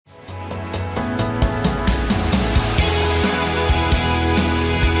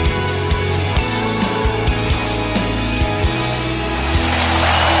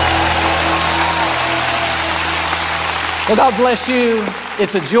Well, God bless you.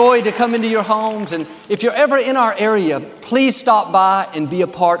 It's a joy to come into your homes. And if you're ever in our area, please stop by and be a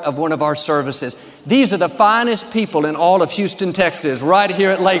part of one of our services. These are the finest people in all of Houston, Texas, right here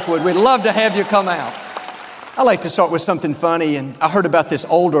at Lakewood. We'd love to have you come out. I like to start with something funny. And I heard about this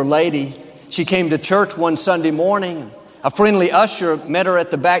older lady. She came to church one Sunday morning. A friendly usher met her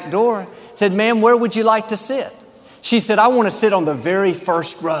at the back door, said, "Ma'am, where would you like to sit?" She said, "I want to sit on the very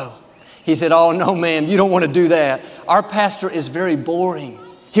first row." He said, "Oh, no, ma'am, you don't want to do that. Our pastor is very boring.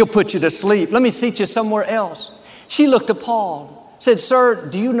 He'll put you to sleep. Let me seat you somewhere else." She looked appalled, said, "Sir,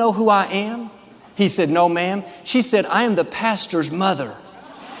 do you know who I am?" He said, "No, ma'am." She said, "I am the pastor's mother."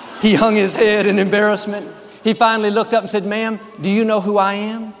 He hung his head in embarrassment. He finally looked up and said, "Ma'am, do you know who I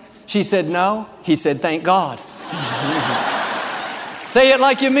am?" She said, "No." He said, "Thank God." Say it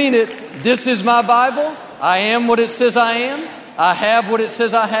like you mean it. This is my Bible. I am what it says I am. I have what it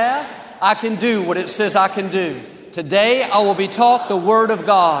says I have. I can do what it says I can do. Today I will be taught the Word of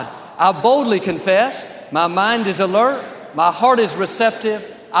God. I boldly confess, my mind is alert, my heart is receptive.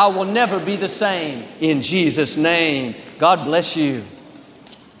 I will never be the same. In Jesus' name, God bless you.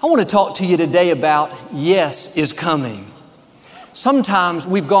 I want to talk to you today about yes is coming. Sometimes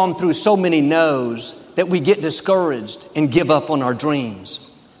we've gone through so many no's that we get discouraged and give up on our dreams.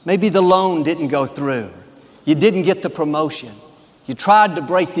 Maybe the loan didn't go through. You didn't get the promotion. You tried to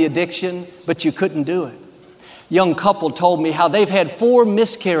break the addiction, but you couldn't do it. A young couple told me how they've had 4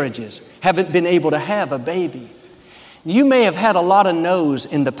 miscarriages, haven't been able to have a baby. You may have had a lot of no's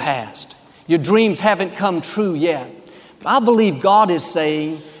in the past. Your dreams haven't come true yet. But I believe God is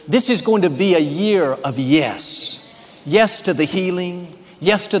saying this is going to be a year of yes. Yes to the healing.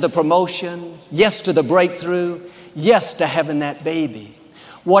 Yes to the promotion. Yes to the breakthrough. Yes to having that baby.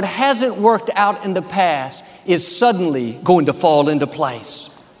 What hasn't worked out in the past is suddenly going to fall into place.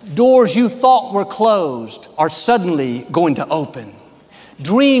 Doors you thought were closed are suddenly going to open.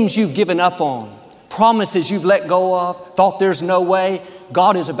 Dreams you've given up on, promises you've let go of, thought there's no way,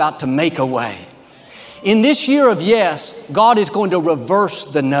 God is about to make a way. In this year of yes, God is going to reverse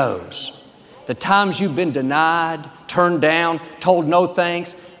the no's. The times you've been denied, turned down, told no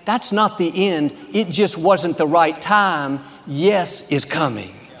thanks, that's not the end. It just wasn't the right time. Yes is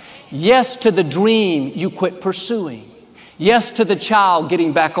coming. Yes to the dream you quit pursuing. Yes to the child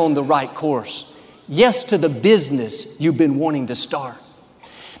getting back on the right course. Yes to the business you've been wanting to start.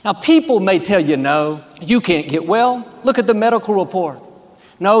 Now, people may tell you, no, you can't get well. Look at the medical report.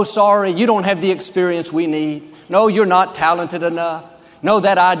 No, sorry, you don't have the experience we need. No, you're not talented enough. No,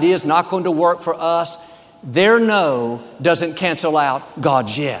 that idea is not going to work for us. Their no doesn't cancel out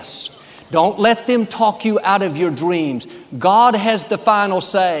God's yes. Don't let them talk you out of your dreams. God has the final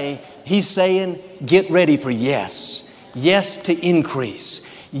say. He's saying, get ready for yes. Yes to increase.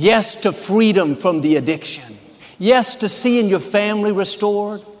 Yes to freedom from the addiction. Yes to seeing your family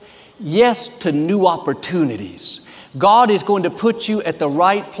restored. Yes to new opportunities. God is going to put you at the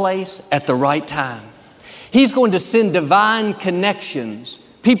right place at the right time. He's going to send divine connections,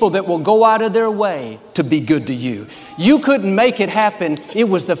 people that will go out of their way to be good to you. You couldn't make it happen. It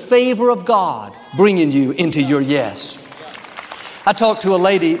was the favor of God bringing you into your yes. I talked to a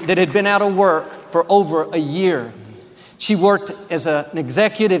lady that had been out of work for over a year. She worked as an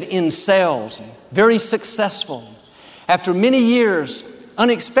executive in sales, very successful. After many years,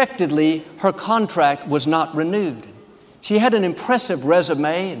 unexpectedly, her contract was not renewed. She had an impressive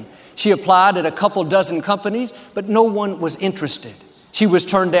resume and she applied at a couple dozen companies, but no one was interested. She was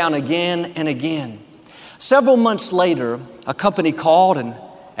turned down again and again. Several months later, a company called and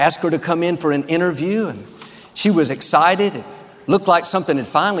asked her to come in for an interview, and she was excited. It looked like something had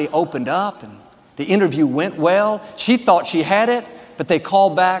finally opened up, and the interview went well. She thought she had it, but they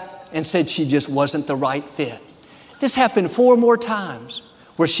called back and said she just wasn't the right fit. This happened 4 more times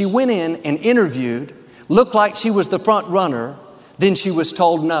where she went in and interviewed, looked like she was the front runner, then she was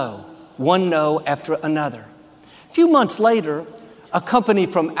told no, one no after another. A few months later, a company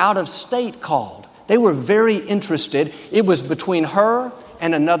from out of state called. They were very interested. It was between her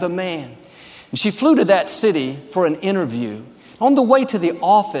and another man. And she flew to that city for an interview. On the way to the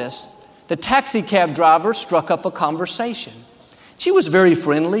office, the taxi cab driver struck up a conversation. She was very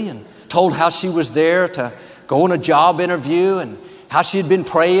friendly and told how she was there to go on a job interview and how she had been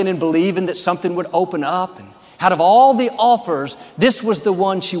praying and believing that something would open up. And out of all the offers, this was the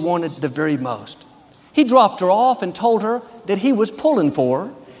one she wanted the very most. He dropped her off and told her that he was pulling for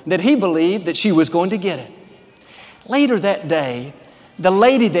her, that he believed that she was going to get it. Later that day, the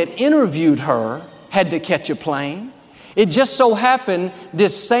lady that interviewed her had to catch a plane. It just so happened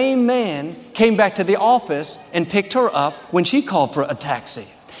this same man came back to the office and picked her up when she called for a taxi.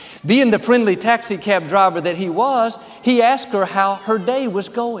 Being the friendly taxi cab driver that he was, he asked her how her day was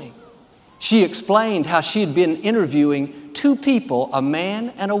going. She explained how she had been interviewing two people, a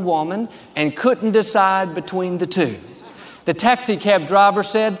man and a woman, and couldn't decide between the two. The taxi cab driver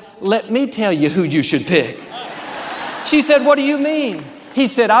said, "Let me tell you who you should pick." She said, "What do you mean?" He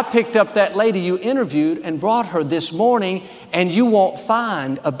said, "I picked up that lady you interviewed and brought her this morning, and you won't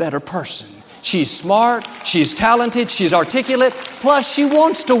find a better person. She's smart, she's talented, she's articulate, plus she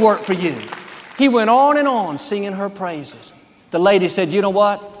wants to work for you." He went on and on singing her praises. The lady said, "You know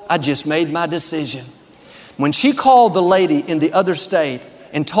what? I just made my decision." When she called the lady in the other state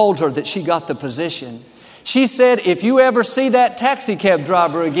and told her that she got the position, she said, "If you ever see that taxi cab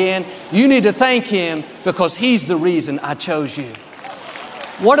driver again, you need to thank him because he's the reason I chose you."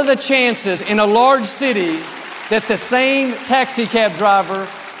 What are the chances in a large city that the same taxi cab driver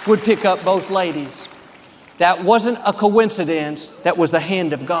would pick up both ladies? That wasn't a coincidence. That was the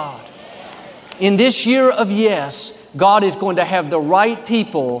hand of God. In this year of yes, God is going to have the right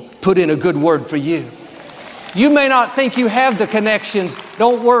people put in a good word for you. You may not think you have the connections.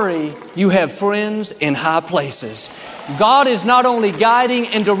 Don't worry. You have friends in high places. God is not only guiding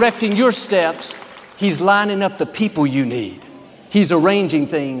and directing your steps, He's lining up the people you need. He's arranging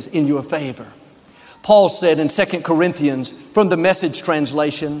things in your favor. Paul said in 2 Corinthians from the Message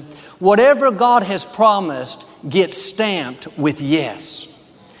translation, whatever God has promised gets stamped with yes.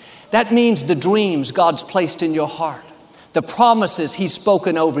 That means the dreams God's placed in your heart, the promises He's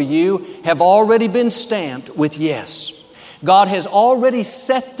spoken over you have already been stamped with yes. God has already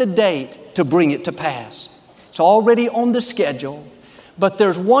set the date to bring it to pass. It's already on the schedule, but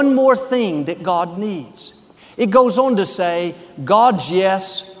there's one more thing that God needs. It goes on to say, God's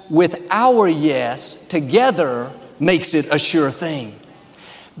yes with our yes together makes it a sure thing.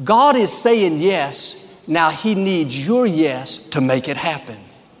 God is saying yes, now He needs your yes to make it happen.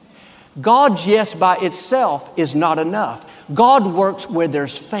 God's yes by itself is not enough. God works where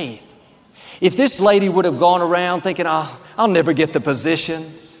there's faith. If this lady would have gone around thinking, I'll never get the position,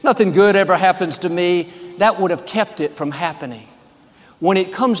 nothing good ever happens to me, that would have kept it from happening. When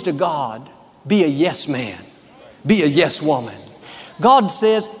it comes to God, be a yes man. Be a yes woman. God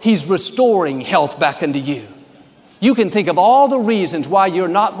says He's restoring health back into you. You can think of all the reasons why you're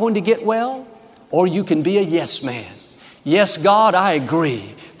not going to get well, or you can be a yes man. Yes, God, I agree.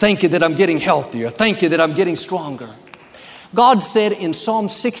 Thank you that I'm getting healthier. Thank you that I'm getting stronger. God said in Psalm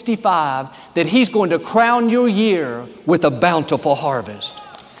 65 that He's going to crown your year with a bountiful harvest.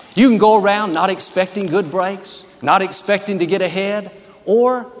 You can go around not expecting good breaks, not expecting to get ahead,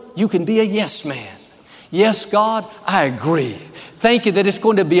 or you can be a yes man. Yes, God, I agree. Thank you that it's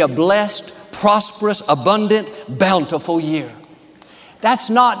going to be a blessed, prosperous, abundant, bountiful year. That's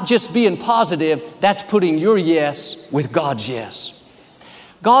not just being positive, that's putting your yes with God's yes.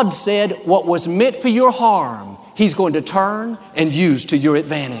 God said what was meant for your harm, He's going to turn and use to your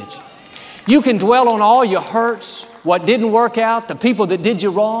advantage. You can dwell on all your hurts, what didn't work out, the people that did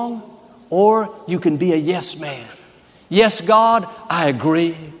you wrong, or you can be a yes man. Yes, God, I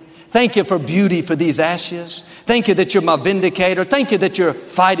agree. Thank you for beauty for these ashes. Thank you that you're my vindicator. Thank you that you're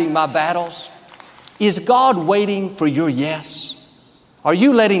fighting my battles. Is God waiting for your yes? Are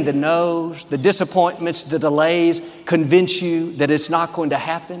you letting the no's, the disappointments, the delays convince you that it's not going to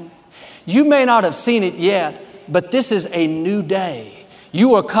happen? You may not have seen it yet, but this is a new day.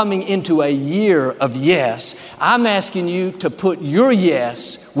 You are coming into a year of yes. I'm asking you to put your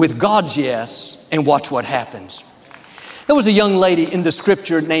yes with God's yes and watch what happens. There was a young lady in the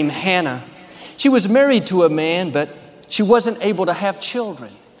scripture named Hannah. She was married to a man, but she wasn't able to have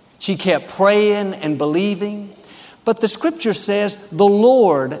children. She kept praying and believing, but the scripture says the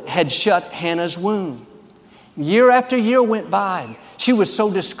Lord had shut Hannah's womb. Year after year went by. She was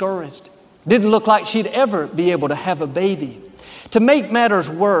so discouraged. Didn't look like she'd ever be able to have a baby. To make matters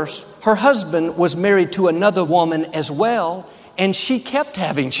worse, her husband was married to another woman as well, and she kept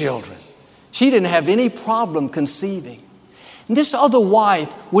having children. She didn't have any problem conceiving. And this other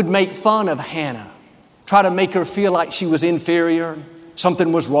wife would make fun of Hannah, try to make her feel like she was inferior,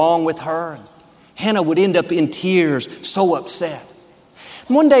 something was wrong with her. Hannah would end up in tears, so upset.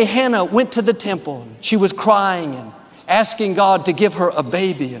 One day Hannah went to the temple. She was crying and asking God to give her a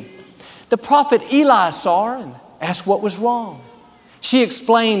baby. And the prophet Eli saw her and asked what was wrong. She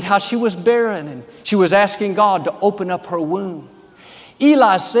explained how she was barren and she was asking God to open up her womb.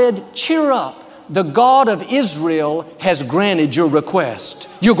 Eli said, "Cheer up. The God of Israel has granted your request.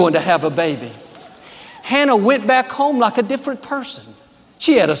 You're going to have a baby." Hannah went back home like a different person.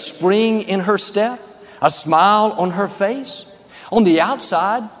 She had a spring in her step, a smile on her face. On the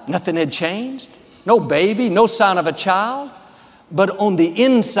outside, nothing had changed. No baby, no sign of a child. but on the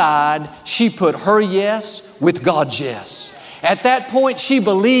inside, she put her yes with God's yes. At that point, she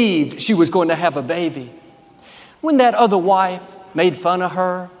believed she was going to have a baby. When that other wife made fun of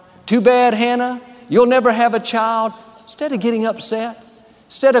her, "Too bad, Hannah, you'll never have a child," instead of getting upset,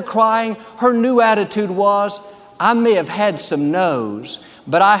 instead of crying, her new attitude was, "I may have had some no's,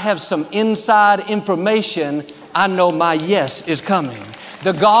 but I have some inside information. I know my yes is coming.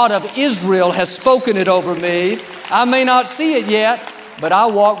 The God of Israel has spoken it over me. I may not see it yet, but I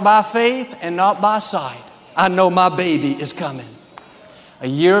walk by faith and not by sight. I know my baby is coming." A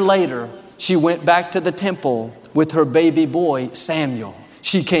year later, she went back to the temple with her baby boy, Samuel.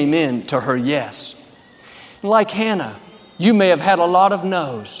 She came in to her yes. Like Hannah, you may have had a lot of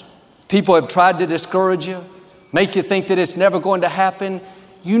no's. People have tried to discourage you, make you think that it's never going to happen.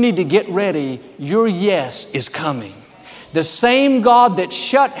 You need to get ready. Your yes is coming. The same God that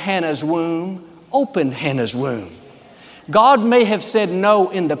shut Hannah's womb opened Hannah's womb. God may have said no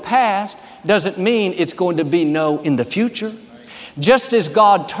in the past, doesn't mean it's going to be no in the future. Just as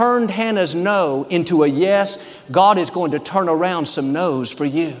God turned Hannah's no into a yes, God is going to turn around some no's for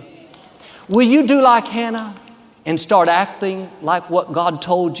you. Will you do like Hannah and start acting like what God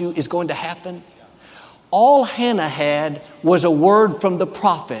told you is going to happen? All Hannah had was a word from the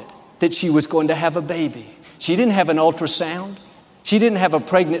prophet that she was going to have a baby. She didn't have an ultrasound. She didn't have a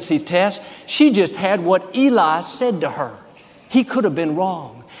pregnancy test. She just had what Eli said to her. He could have been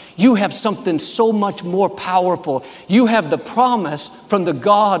wrong. You have something so much more powerful. You have the promise from the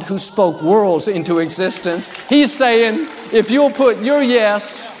God who spoke worlds into existence. He's saying, if you'll put your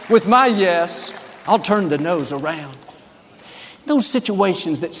yes with my yes, I'll turn the no's around. Those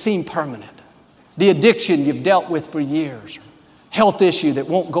situations that seem permanent, the addiction you've dealt with for years, health issue that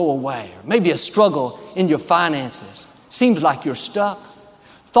won't go away, or maybe a struggle in your finances. Seems like you're stuck.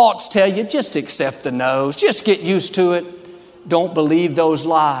 Thoughts tell you, just accept the no's, just get used to it. Don't believe those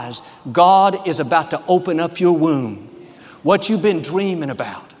lies. God is about to open up your womb. What you've been dreaming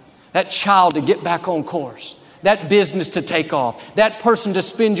about, that child to get back on course, that business to take off, that person to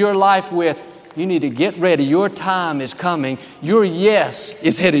spend your life with, you need to get ready. Your time is coming. Your yes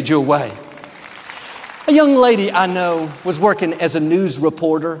is headed your way. A young lady I know was working as a news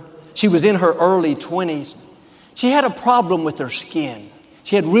reporter. She was in her early 20s. She had a problem with her skin.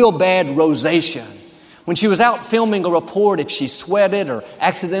 She had real bad rosacea. When she was out filming a report, if she sweated or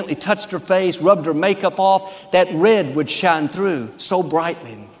accidentally touched her face, rubbed her makeup off, that red would shine through so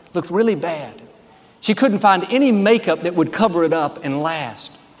brightly. It looked really bad. She couldn't find any makeup that would cover it up and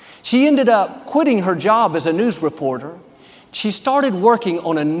last. She ended up quitting her job as a news reporter. She started working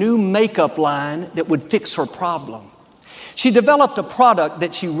on a new makeup line that would fix her problem. She developed a product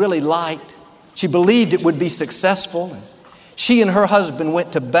that she really liked. She believed it would be successful. She and her husband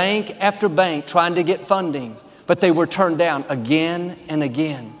went to bank after bank trying to get funding, but they were turned down again and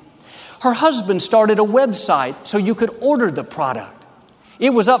again. Her husband started a website so you could order the product.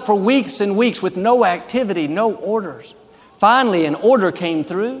 It was up for weeks and weeks with no activity, no orders. Finally, an order came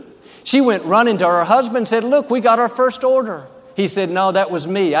through. She went running to her husband and said, "Look, we got our first order." He said, "No, that was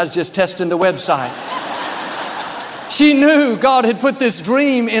me. I was just testing the website." She knew God had put this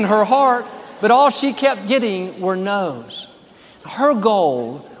dream in her heart, but all she kept getting were no's. Her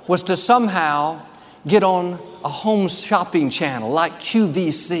goal was to somehow get on a home shopping channel like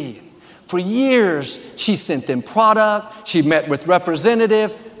QVC. For years, she sent them product. She met with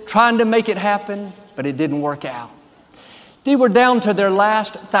representative, trying to make it happen, but it didn't work out. They were down to their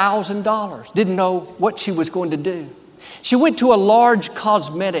last $1,000, didn't know what she was going to do. She went to a large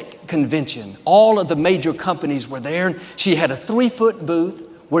cosmetic convention. All of the major companies were there. She had a 3-foot booth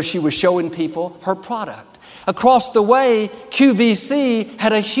where she was showing people her product. Across the way, QVC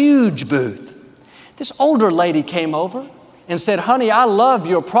had a huge booth. This older lady came over and said, "Honey, I love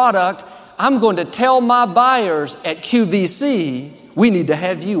your product. I'm going to tell my buyers at QVC, we need to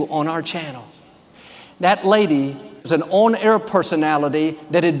have you on our channel." That lady was an on-air personality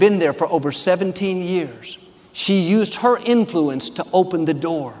that had been there for over 17 years. She used her influence to open the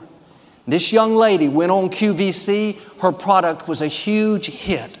door. This young lady went on QVC. Her product was a huge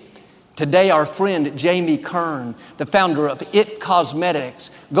hit. Today, our friend Jamie Kern, the founder of It Cosmetics,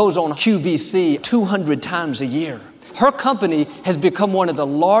 goes on QVC 200 times a year. Her company has become one of the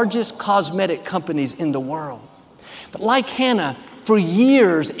largest cosmetic companies in the world. But like Hannah, for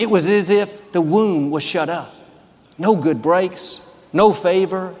years, it was as if the womb was shut up. No good breaks, no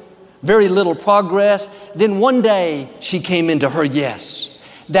favor, very little progress. Then one day, she came into her yes.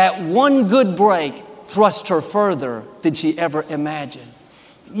 That one good break thrust her further than she ever imagined.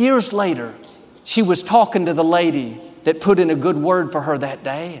 Years later, she was talking to the lady that put in a good word for her that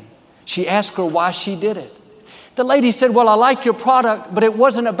day. And she asked her why she did it. The lady said, well, I like your product, but it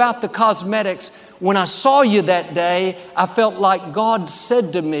wasn't about the cosmetics. When I saw you that day, I felt like God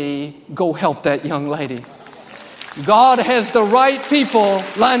said to me, go help that young lady. God has the right people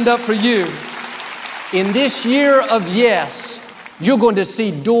lined up for you. In this year of yes, you're going to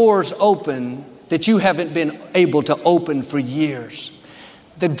see doors open that you haven't been able to open for years.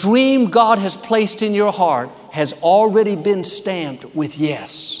 The dream God has placed in your heart has already been stamped with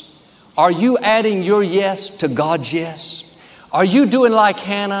yes. Are you adding your yes to God's yes? Are you doing like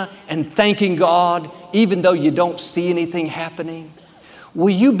Hannah and thanking God even though you don't see anything happening? Will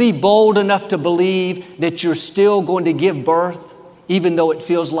you be bold enough to believe that you're still going to give birth even though it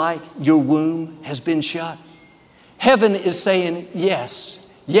feels like your womb has been shut? Heaven is saying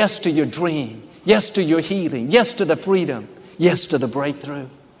yes. Yes to your dream. Yes to your healing. Yes to the freedom. Yes to the breakthrough.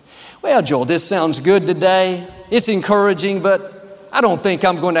 Well, Joel, this sounds good today. It's encouraging, but I don't think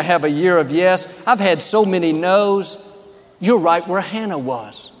I'm going to have a year of yes. I've had so many no's. You're right where Hannah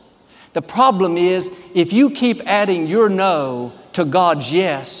was. The problem is, if you keep adding your no to God's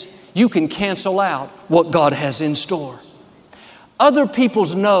yes, you can cancel out what God has in store. Other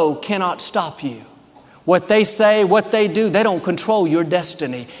people's no cannot stop you. What they say, what they do, they don't control your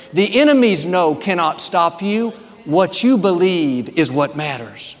destiny. The enemy's no cannot stop you. What you believe is what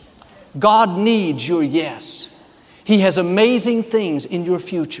matters. God needs your yes. He has amazing things in your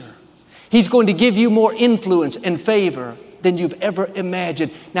future. He's going to give you more influence and favor than you've ever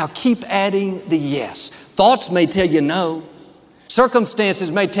imagined. Now keep adding the yes. Thoughts may tell you no.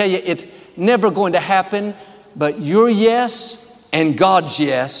 Circumstances may tell you it's never going to happen, but your yes and God's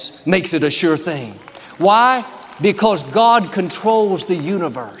yes makes it a sure thing. Why? Because God controls the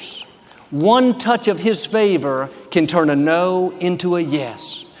universe. One touch of His favor can turn a no into a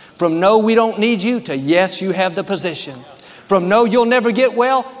yes. From no, we don't need you, to yes, you have the position. From no, you'll never get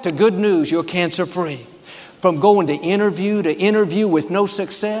well, to good news, you're cancer free. From going to interview with no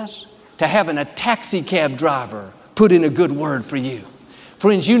success, to having a taxi cab driver put in a good word for you.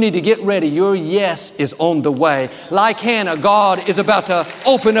 Friends, you need to get ready. Your yes is on the way. Like Hannah, God is about to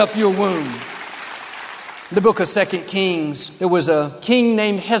open up your womb. In the book of 2 Kings, there was a king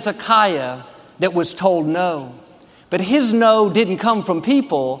named Hezekiah that was told no. But his no didn't come from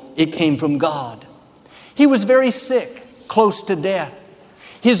people, it came from God. He was very sick, close to death.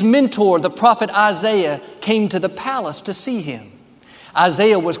 His mentor, the prophet Isaiah, came to the palace to see him.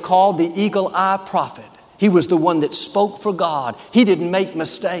 Isaiah was called the eagle-eye prophet. He was the one that spoke for God. He didn't make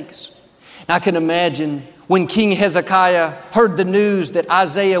mistakes. And I can imagine when King Hezekiah heard the news that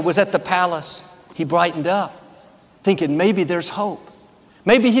Isaiah was at the palace, he brightened up, thinking maybe there's hope.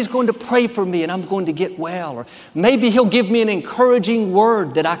 Maybe he's going to pray for me and I'm going to get well. Or maybe he'll give me an encouraging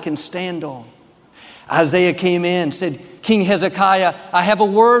word that I can stand on. Isaiah came in and said, King Hezekiah, I have a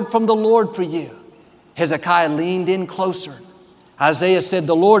word from the Lord for you. Hezekiah leaned in closer. Isaiah said,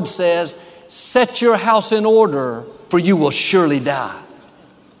 the Lord says, set your house in order, for you will surely die.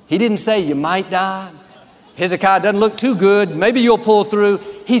 He didn't say you might die. Hezekiah doesn't look too good. Maybe you'll pull through.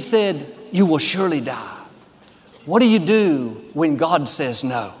 He said, you will surely die. What do you do when God says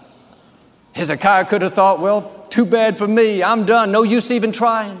no? Hezekiah could have thought, well, too bad for me. I'm done. No use even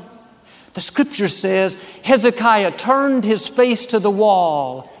trying. The scripture says Hezekiah turned his face to the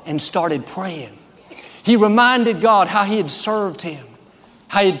wall and started praying. He reminded God how he had served him,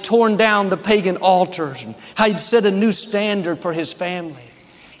 how he had torn down the pagan altars, and how he'd set a new standard for his family.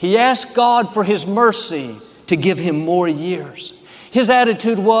 He asked God for His mercy to give him more years. His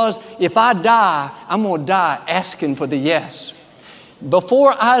attitude was, if I die, I'm going to die asking for the yes.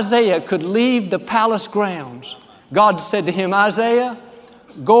 Before Isaiah could leave the palace grounds, God said to him, Isaiah,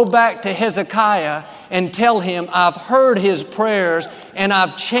 go back to Hezekiah and tell him I've heard his prayers and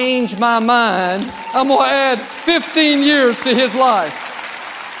I've changed my mind. I'm going to add 15 years to his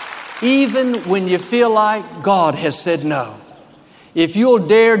life. Even when you feel like God has said no, if you'll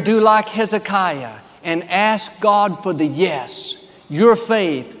dare do like Hezekiah and ask God for the yes, your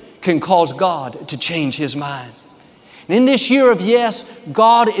faith can cause God to change His mind. And in this year of yes,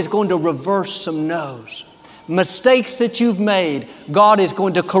 God is going to reverse some no's. Mistakes that you've made, God is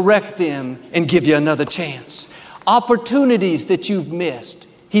going to correct them and give you another chance. Opportunities that you've missed,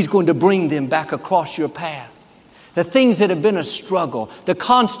 He's going to bring them back across your path. The things that have been a struggle, the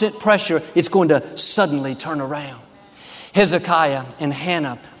constant pressure, it's going to suddenly turn around. Hezekiah and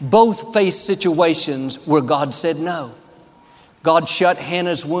Hannah both faced situations where God said no. God shut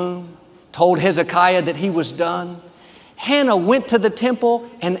Hannah's womb, told Hezekiah that he was done. Hannah went to the temple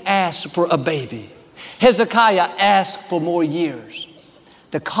and asked for a baby. Hezekiah asked for more years.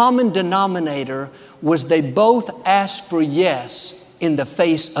 The common denominator was they both asked for yes in the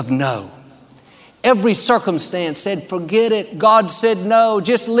face of no. Every circumstance said, forget it. God said no,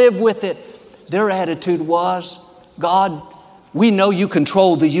 just live with it. Their attitude was, God, we know you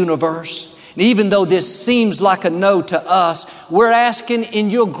control the universe. And even though this seems like a no to us, we're asking in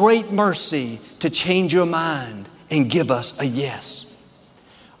your great mercy to change your mind and give us a yes.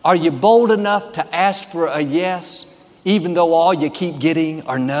 Are you bold enough to ask for a yes, even though all you keep getting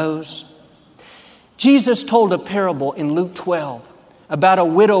are no's? Jesus told a parable in Luke 12 about a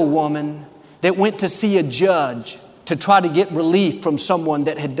widow woman that went to see a judge to try to get relief from someone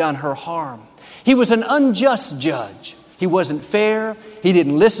that had done her harm. He was an unjust judge. He wasn't fair. He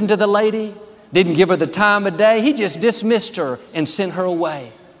didn't listen to the lady, didn't give her the time of day. He just dismissed her and sent her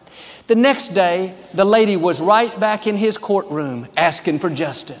away. The next day, the lady was right back in his courtroom asking for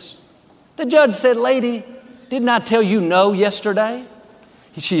justice. The judge said, lady, didn't I tell you no yesterday?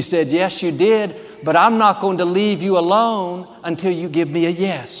 She said, yes, you did, but I'm not going to leave you alone until you give me a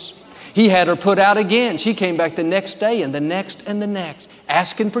yes. He had her put out again. She came back the next day and the next and the next,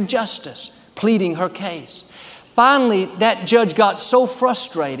 asking for justice, pleading her case. Finally, that judge got so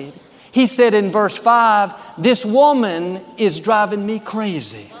frustrated, he said in verse 5, this woman is driving me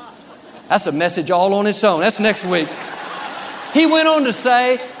crazy. That's a message all on its own. That's next week. He went on to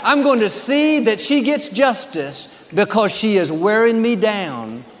say, I'm going to see that she gets justice because she is wearing me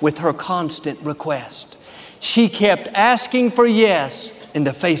down with her constant request. She kept asking for yes in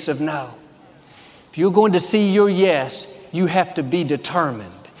the face of no. If you're going to see your yes, you have to be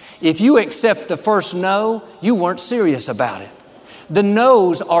determined. If you accept the first no, you weren't serious about it. The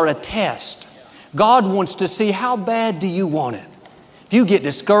no's are a test. God wants to see how bad do you want it. If you get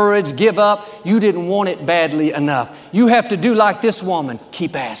discouraged, give up, you didn't want it badly enough. You have to do like this woman.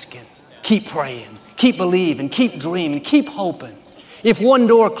 Keep asking, keep praying, keep believing, keep dreaming, keep hoping. If one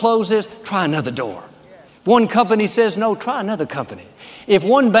door closes, try another door. If one company says no, try another company. If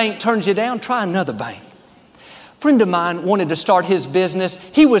one bank turns you down, try another bank. A friend of mine wanted to start his business.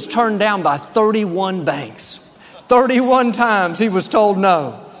 He was turned down by 31 banks. 31 times he was told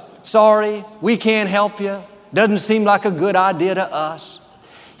no. Sorry, we can't help you. Doesn't seem like a good idea to us.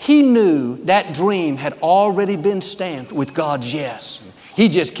 He knew that dream had already been stamped with God's yes. He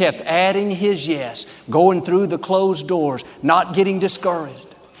just kept adding his yes, going through the closed doors, not getting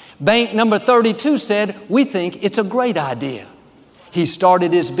discouraged. Bank number 32 said, we think it's a great idea. He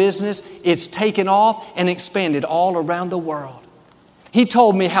started his business. It's taken off and expanded all around the world. He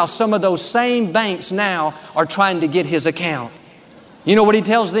told me how some of those same banks now are trying to get his account. You know what he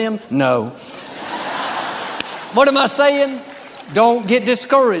tells them? No. What am I saying? Don't get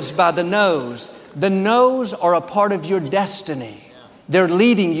discouraged by the no's. The no's are a part of your destiny. They're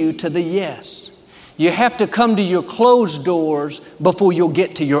leading you to the yes. You have to come to your closed doors before you'll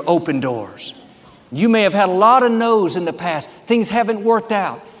get to your open doors. You may have had a lot of no's in the past. Things haven't worked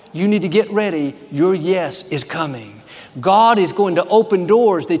out. You need to get ready. Your yes is coming. God is going to open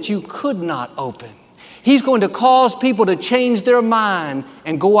doors that you could not open. He's going to cause people to change their mind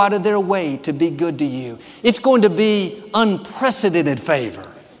and go out of their way to be good to you. It's going to be unprecedented favor.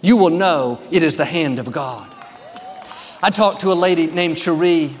 You will know it is the hand of God. I talked to a lady named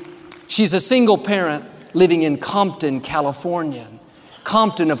Cherie. She's a single parent living in Compton, California.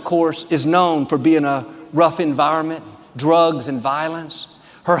 Compton, of course, is known for being a rough environment, drugs and violence.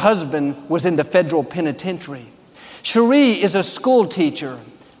 Her husband was in the federal penitentiary. Cherie is a school teacher.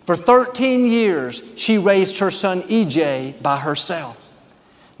 For 13 years, she raised her son EJ by herself.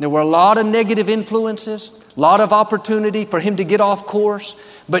 There were a lot of negative influences, a lot of opportunity for him to get off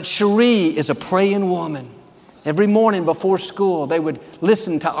course, but Cherie is a praying woman. Every morning before school, they would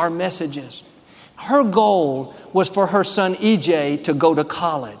listen to our messages. Her goal was for her son EJ to go to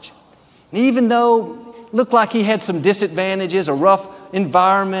college. And even though it looked like he had some disadvantages, a rough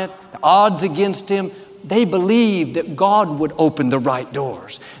environment, the odds against him, they believed that God would open the right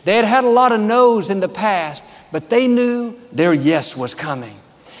doors. They had had a lot of no's in the past, but they knew their yes was coming.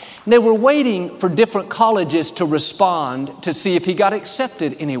 And they were waiting for different colleges to respond to see if he got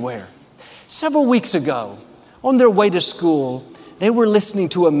accepted anywhere. Several weeks ago, on their way to school, they were listening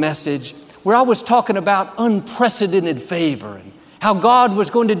to a message where I was talking about unprecedented favor and how God was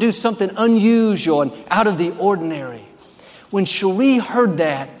going to do something unusual and out of the ordinary. When Cherie heard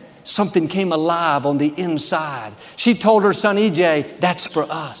that, something came alive on the inside. She told her son EJ, that's for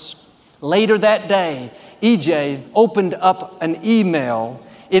us. Later that day, EJ opened up an email.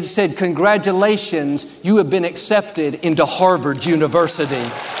 It said, congratulations, you have been accepted into Harvard University.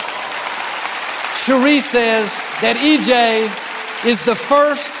 Cherie says that EJ is the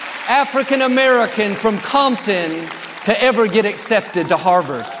first African American from Compton to ever get accepted to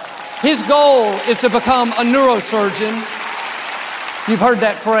Harvard. His goal is to become a neurosurgeon. You've heard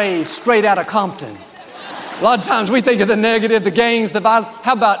that phrase, straight out of Compton. A lot of times we think of the negative, the gangs, the violence.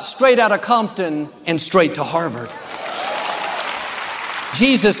 How about straight out of Compton and straight to Harvard?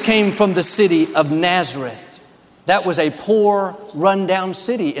 Jesus came from the city of Nazareth. That was a poor, rundown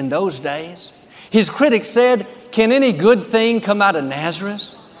city in those days. His critics said, can any good thing come out of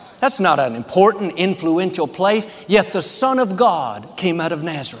Nazareth? That's not an important, influential place, yet the Son of God came out of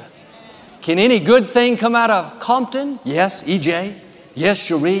Nazareth. Can any good thing come out of Compton? Yes, EJ. Yes,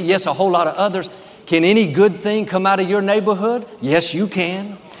 Cherie. Yes, a whole lot of others. Can any good thing come out of your neighborhood? Yes, you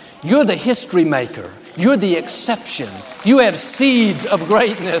can. You're the history maker. You're the exception. You have seeds of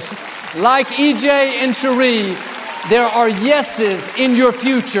greatness. Like EJ and Cherie, there are yeses in your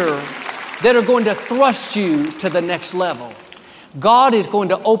future that are going to thrust you to the next level. God is going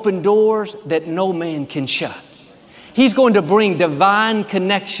to open doors that no man can shut. He's going to bring divine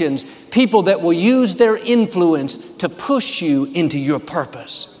connections, people that will use their influence to push you into your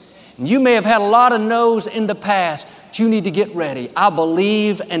purpose. And you may have had a lot of no's in the past, but you need to get ready. I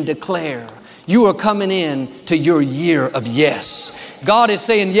believe and declare you are coming in to your year of yes. God is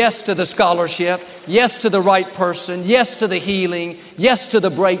saying yes to the scholarship, yes to the right person, yes to the healing, yes to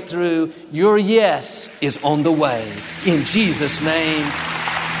the breakthrough. Your yes is on the way. In Jesus' name,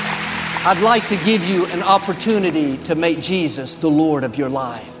 I'd like to give you an opportunity to make Jesus the Lord of your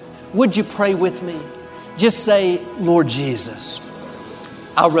life. Would you pray with me? Just say, Lord Jesus,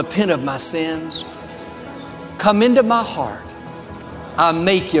 I repent of my sins. Come into my heart. I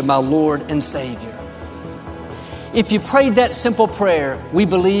make you my Lord and Savior. If you prayed that simple prayer, we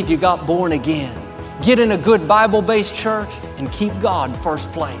believe you got born again. Get in a good Bible-based church and keep God first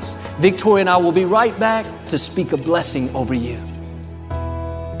place. Victoria and I will be right back to speak a blessing over you.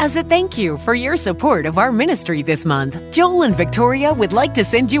 As a thank you for your support of our ministry this month, Joel and Victoria would like to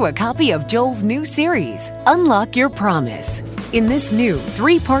send you a copy of Joel's new series, Unlock Your Promise. In this new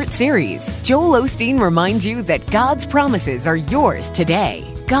 3-part series, Joel Osteen reminds you that God's promises are yours today.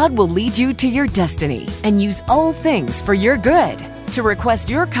 God will lead you to your destiny and use all things for your good. To request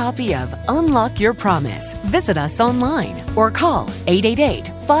your copy of Unlock Your Promise, visit us online or call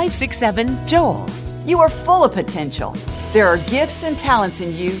 888-567-JOEL. You are full of potential. There are gifts and talents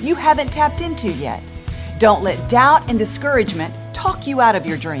in you haven't tapped into yet. Don't let doubt and discouragement talk you out of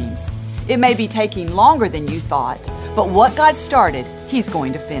your dreams. It may be taking longer than you thought, but what God started, He's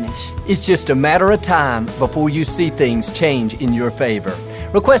going to finish. It's just a matter of time before you see things change in your favor.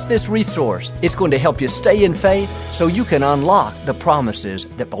 Request this resource. It's going to help you stay in faith so you can unlock the promises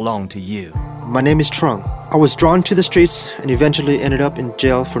that belong to you. My name is Trung. I was drawn to the streets and eventually ended up in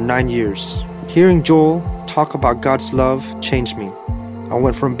jail for 9 years. Hearing Joel talk about God's love changed me. I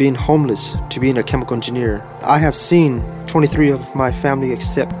went from being homeless to being a chemical engineer. I have seen 23 of my family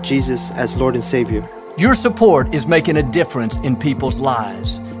accept Jesus as Lord and Savior. Your support is making a difference in people's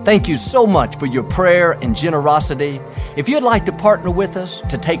lives. Thank you so much for your prayer and generosity. If you'd like to partner with us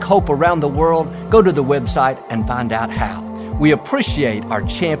to take hope around the world, go to the website and find out how. We appreciate our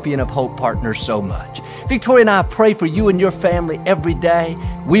Champion of Hope partners so much. Victoria and I pray for you and your family every day.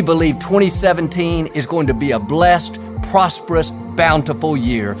 We believe 2017 is going to be a blessed, prosperous, bountiful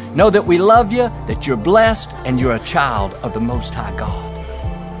year. Know that we love you, that you're blessed, and you're a child of the Most High God.